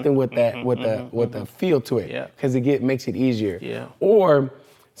 like something with that with a feel to it, because makes it easier. Or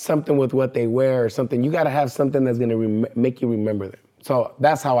something with what they wear, or something. You got to have something that's gonna make you remember them. So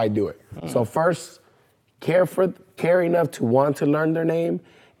that's how I do it. So first, care enough to want to learn their name,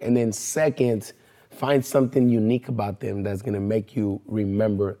 and then second, find something unique about them that's gonna make you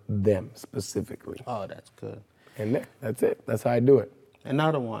remember them specifically. Oh, that's good. And that's it. That's how I do it.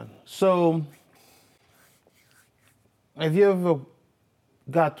 Another one. So, have you ever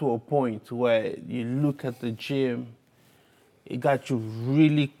got to a point where you look at the gym, it got you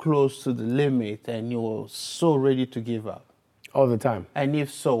really close to the limit, and you were so ready to give up? All the time. And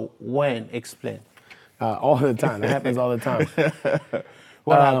if so, when? Explain. All the time. That happens all the time.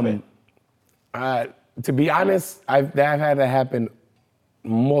 What happened? To be honest, I've had that happen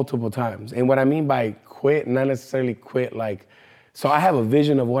multiple times. And what I mean by quit, not necessarily quit like, so I have a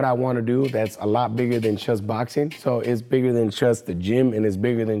vision of what I want to do that's a lot bigger than just boxing. So it's bigger than just the gym, and it's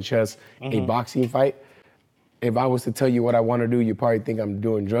bigger than just a boxing fight. If I was to tell you what I want to do, you probably think I'm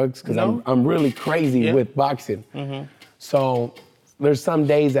doing drugs, because I'm really crazy with boxing. So there's some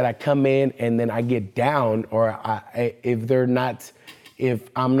days that I come in and then I get down, or if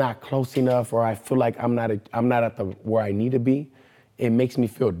I'm not close enough, or I feel like I'm not at where I need to be, it makes me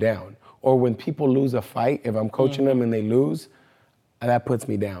feel down. Or when people lose a fight, if I'm coaching them and they lose, that puts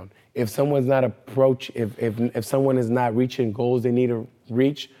me down. If someone's not if someone is not reaching goals they need to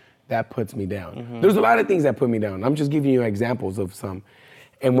reach, that puts me down. There's a lot of things that put me down. I'm just giving you examples of some.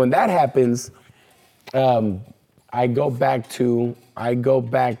 And when that happens, I go back to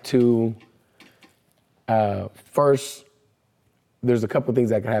first, there's a couple things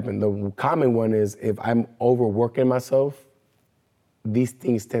that can happen. The common one is if I'm overworking myself, these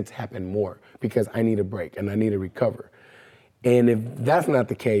things tend to happen more because I need a break and I need to recover. And if that's not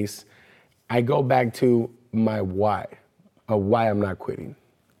the case, I go back to my why, of why I'm not quitting,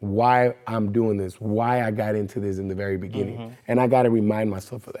 why I'm doing this, why I got into this in the very beginning. And I got to remind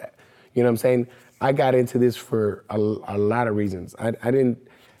myself of that. You know what I'm saying? I got into this for a lot of reasons.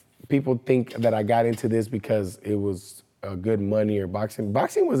 People think that I got into this because it was good money or boxing.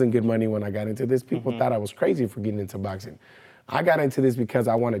 Boxing wasn't good money when I got into this. People thought I was crazy for getting into boxing. I got into this because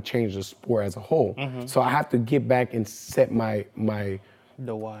I want to change the sport as a whole. So I have to get back and set my why.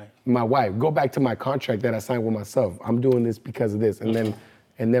 Go back to my contract that I signed with myself. I'm doing this because of this,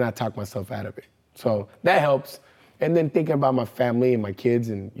 and then I talk myself out of it. So that helps. And then thinking about my family and my kids,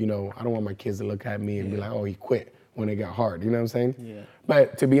 and I don't want my kids to look at me and be like, oh, he quit when it got hard. You know what I'm saying? Yeah.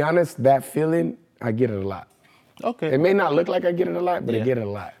 But to be honest, that feeling, I get it a lot. Okay. It may not look like I get it a lot, but I get it a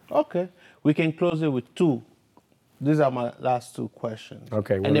lot. Okay. We can close it with two. These are my last two questions.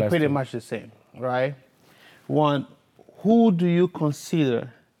 Okay. And they're pretty much the same, right? One, who do you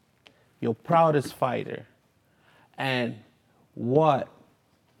consider your proudest fighter? And what,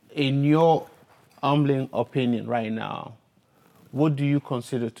 in your humbling opinion right now, what do you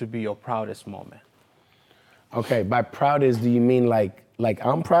consider to be your proudest moment? Okay, by proudest, do you mean like like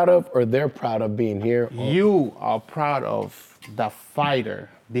I'm proud of, or they're proud of being here? You are proud of the fighter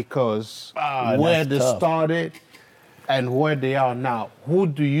because Ah, where that's they tough. started and where they are now. Who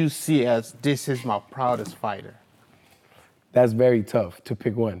do you see as this is my proudest fighter? That's very tough to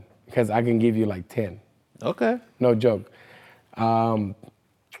pick one because I can give you like 10. Okay. No joke.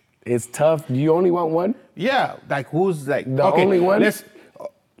 It's tough. Do you only want one? Yeah, like who's like The only one?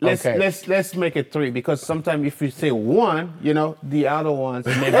 Okay. Let's make it 3 because sometimes if you say one, the other ones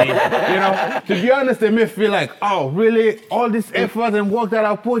maybe to be honest, they may feel like, oh really, all this effort and work that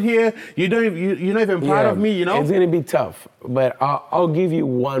I put here, you're not even proud of me, It's gonna be tough, but I'll give you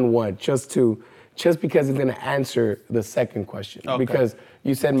one just because it's gonna answer the second question. Okay. Because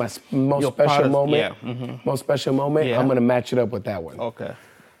you said my most Your special proudest- moment. yeah, mhm. Most special moment. Yeah. I'm gonna match it up with that one. Okay.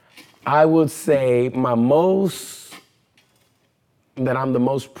 I would say my most that I'm the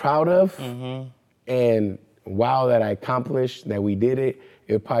most proud of, and wow that I accomplished, that we did it,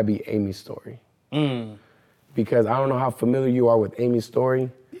 it would probably be Amy's story. Because I don't know how familiar you are with Amy's story.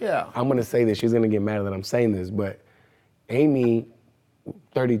 Yeah. I'm gonna say this, she's gonna get mad that I'm saying this, but Amy,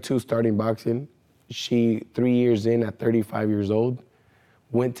 32, starting boxing, she 3 years in at 35 years old,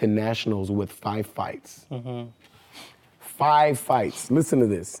 went to nationals with 5 fights. 5 fights. Listen to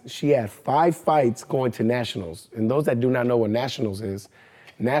this. She had 5 fights going to nationals. And those that do not know what nationals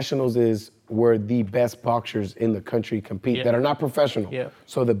is where the best boxers in the country compete Yeah. that are not professional. Yeah.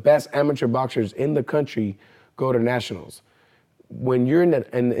 So the best amateur boxers in the country go to nationals. When you're in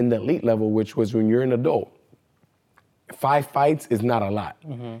the elite level, which was when you're an adult, 5 fights is not a lot.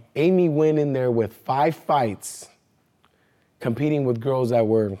 Amy went in there with 5 fights, competing with girls that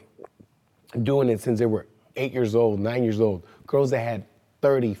were doing it since they were 8 years old, 9 years old. Girls that had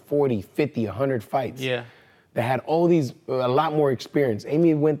 30, 40, 50, 100 fights. Yeah. That had all these, a lot more experience.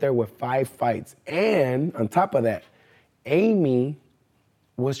 Amy went there with 5 fights. And on top of that, Amy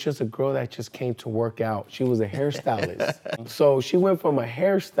was just a girl that just came to work out. She was a hairstylist. So she went from a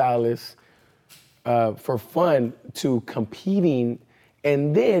hairstylist for fun to competing.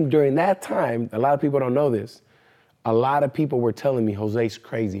 And then during that time, a lot of people don't know this, a lot of people were telling me, Jose's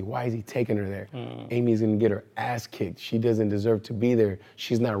crazy. Why is he taking her there? Amy's gonna get her ass kicked. She doesn't deserve to be there.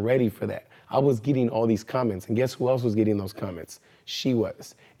 She's not ready for that. I was getting all these comments, and guess who else was getting those comments? She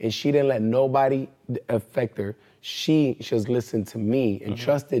was. And she didn't let nobody affect her. She just listened to me and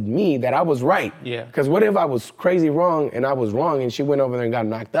trusted me that I was right. Yeah. Because what if I was crazy wrong and I was wrong and she went over there and got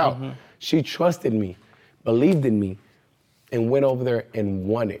knocked out? She trusted me, believed in me, and went over there and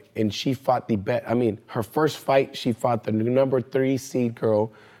won it. And she fought the best. I mean, her first fight, she fought the number 3 seed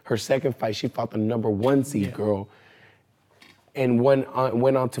girl. Her second fight, she fought the number 1 seed girl. And went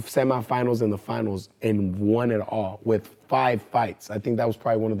on to semifinals and the finals and won it all with 5 fights. I think that was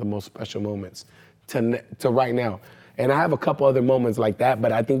probably one of the most special moments to right now. And I have a couple other moments like that,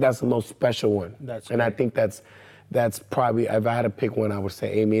 but I think that's the most special one. I think that's probably, if I had to pick one, I would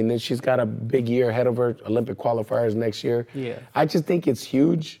say Amy. And then she's got a big year ahead of her, Olympic qualifiers next year. Yeah. I just think it's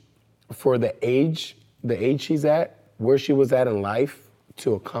huge for the age she's at, where she was at in life,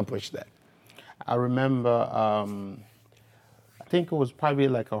 to accomplish that. I remember, I think it was probably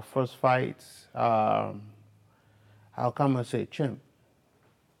like our first fight. I'll come and say, Chimp,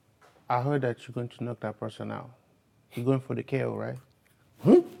 I heard that you're going to knock that person out. You're going for the KO, right?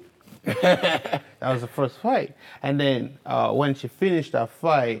 That was the first fight. And then when she finished that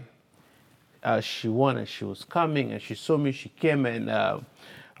fight, she won and she was coming and she saw me, she came and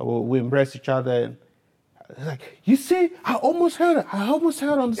we embraced each other. And I was like, you see, I almost heard her on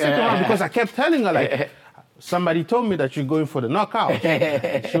the second round because I kept telling her like, somebody told me that you're going for the knockout.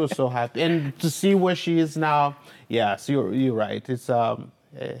 She was so happy. And to see where she is now, yeah, so you're right. It's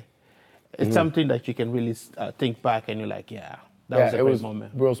something that you can really think back and you're like, yeah, that was a great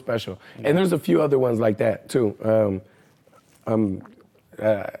moment. Real special. Yeah. And there's a few other ones like that too. I don't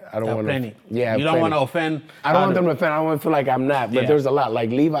want to. Yeah, you don't want to offend. I don't want them to offend. I don't want to feel like I'm not. But there's a lot. Like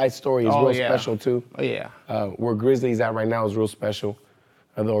Levi's story is real special too. Oh yeah. Where Grizzly's at right now is real special.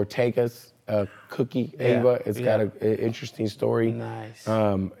 The Ortega's. Cookie, Ava, it's got an interesting story. Nice.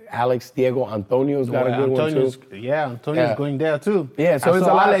 Alex, Diego, Antonio's got a good one too. Yeah, Antonio's going there too. Yeah, so it's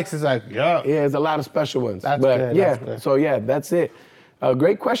a lot. Alex is like, yeah. Yeah, there's a lot of special ones. That's good. Yeah, that's good. So yeah, that's it.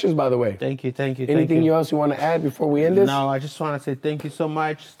 Great questions, by the way. Thank you. Anything else you want to add before we end this? No, I just want to say thank you so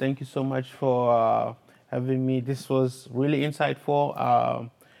much. Thank you so much for having me. This was really insightful.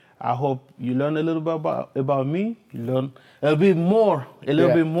 I hope you learn a little bit about me. You learn a little bit more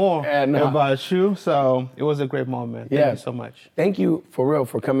about you. So it was a great moment. Thank you so much. Thank you for real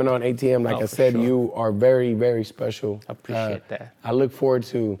for coming on ATM. Like I said, you are very, very special. I appreciate that. I look forward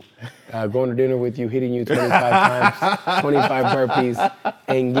to going to dinner with you, hitting you 25 times, 25 burpees,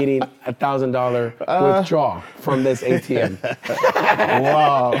 and getting $1,000 withdrawal from this ATM.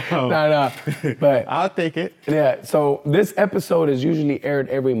 Wow. No, but I'll take it. Yeah. So this episode is usually aired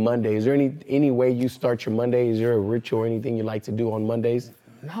every Monday. Is there any way you start your Monday? Is there a ritual or anything you like to do on Mondays?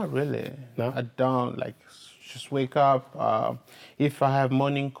 Not really. No? I don't just wake up. If I have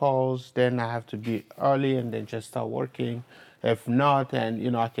morning calls, then I have to be early and then just start working. If not,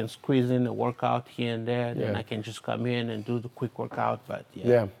 and I can squeeze in a workout here and there, then I can just come in and do the quick workout. But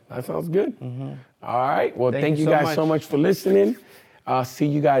yeah, that sounds good. Mm-hmm. All right. Well, thank you so guys much. so much for listening. I'll see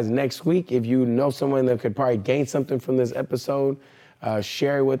you guys next week. If you know someone that could probably gain something from this episode,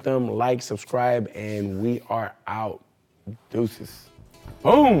 share it with them, like, subscribe, and we are out. Deuces.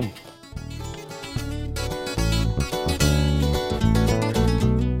 Boom.